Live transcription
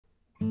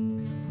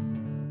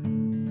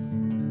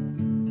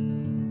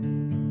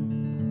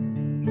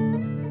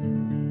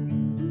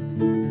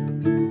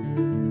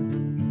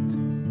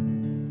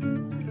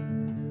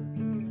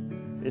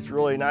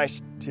really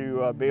nice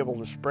to be able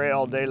to spray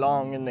all day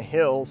long in the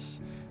hills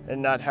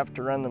and not have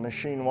to run the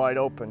machine wide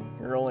open.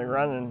 You're only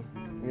running,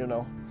 you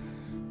know,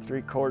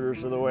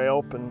 3/4 of the way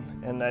open,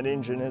 and that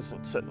engine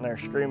isn't sitting there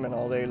screaming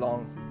all day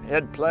long. It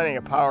had plenty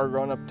of power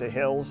going up to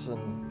hills, and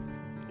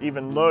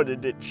even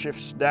loaded, it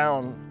shifts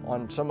down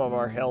on some of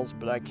our hills,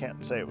 but I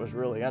can't say it was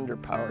really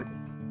underpowered.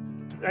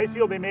 I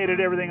feel they made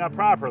everything up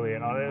properly. You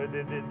know,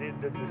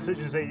 the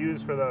decisions they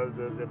used for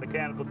the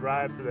mechanical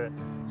drive to the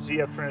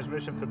CF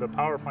transmission to the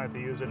power plant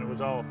they used, and it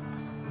was all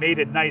made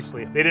it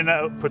nicely. They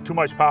didn't put too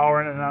much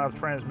power in and out of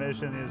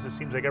transmission. It just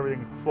seems like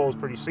everything flows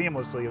pretty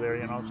seamlessly there,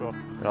 you know. So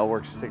it all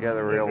works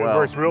together real well. It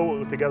works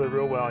together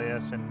real well,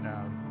 yes. And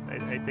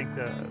I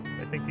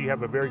think you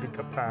have a very good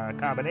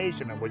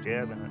combination of what you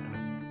have in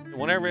it.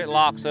 Whenever it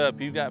locks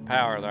up, you've got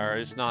power there.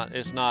 It's not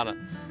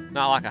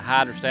like a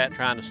hydrostat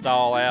trying to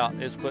stall out.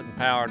 It's putting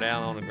power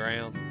down on the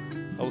ground.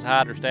 Those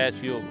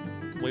hydrostats,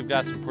 we've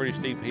got some pretty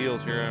steep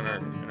hills here in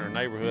our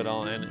neighborhood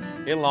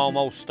and it'll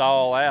almost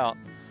stall out.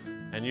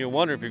 And you'll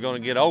wonder if you're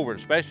going to get over it,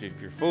 especially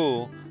if you're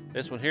full.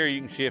 This one here, you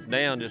can shift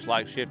down just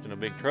like shifting a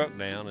big truck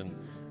down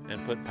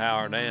and put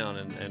power down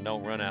and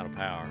don't run out of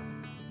power.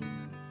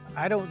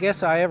 I don't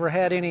guess I ever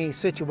had any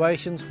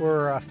situations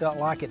where I felt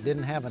like it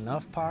didn't have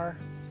enough power.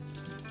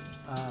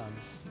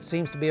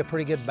 Seems to be a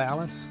pretty good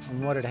balance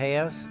on what it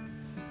has.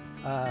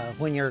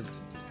 When you're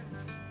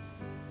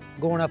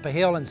going up a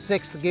hill in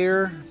 6th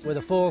gear with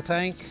a full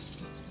tank,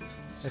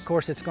 of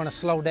course it's going to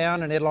slow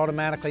down and it'll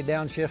automatically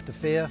downshift to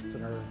 5th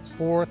or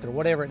 4th or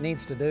whatever it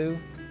needs to do.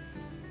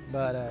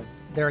 But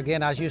there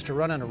again, I was used to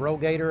running a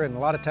Rogator, and a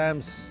lot of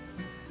times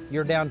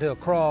you're down to a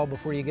crawl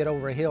before you get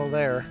over a hill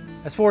there.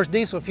 As far as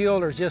diesel fuel,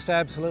 there's just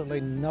absolutely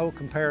no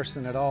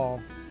comparison at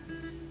all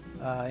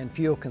in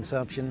fuel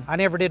consumption. I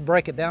never did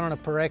break it down on a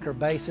per acre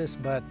basis,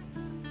 but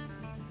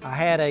I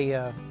had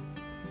a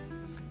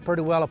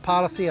pretty well a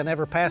policy of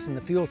never passing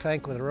the fuel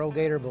tank with a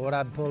Rogator, but what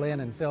I'd pull in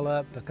and fill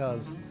up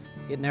because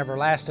it never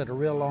lasted a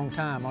real long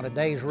time. On a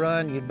day's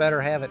run, you'd better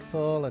have it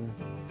full, and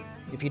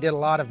if you did a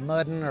lot of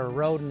mudding or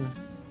roading,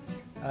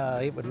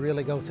 it would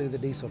really go through the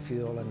diesel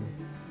fuel. And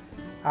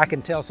I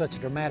can tell such a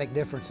dramatic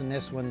difference in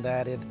this one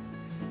that it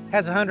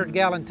has a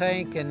 100-gallon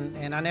tank,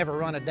 and I never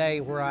run a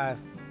day where I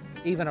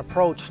even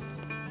approached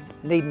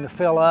needing to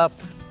fill up.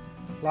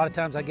 A lot of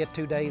times I get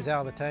 2 days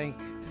out of the tank.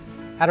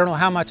 I don't know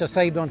how much I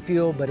saved on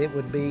fuel, but it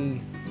would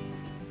be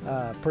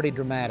pretty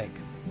dramatic.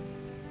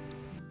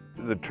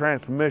 The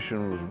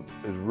transmission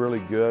is really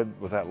good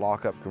with that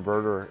lockup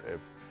converter.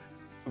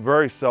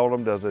 Very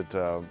seldom does it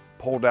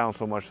pull down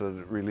so much that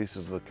it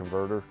releases the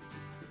converter.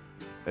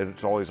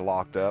 It's always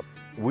locked up.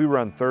 We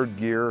run 3rd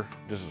gear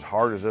just as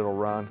hard as it'll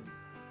run.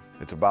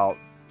 It's about,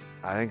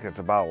 I think it's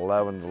about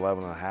 11 to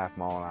 11.5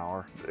 miles an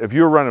hour. If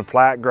you were running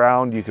flat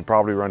ground, you could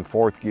probably run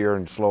 4th gear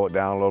and slow it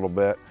down a little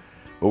bit.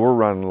 But we're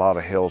running a lot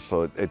of hills,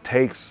 so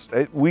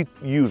we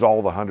use all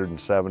the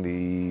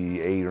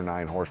 178 or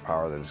 9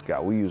 horsepower that it's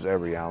got. We use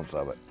every ounce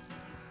of it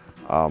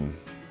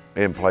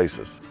in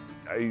places.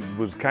 I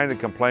was kind of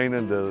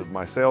complaining to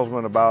my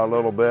salesman about a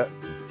little bit.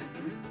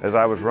 As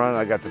I was running,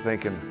 I got to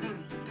thinking,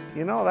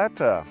 you know,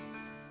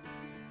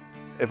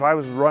 if I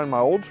was running my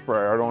old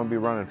sprayer, I'd only be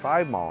running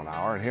 5 miles an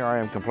hour, and here I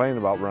am complaining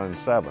about running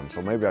 7,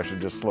 so maybe I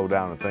should just slow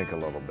down and think a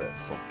little bit.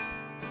 So.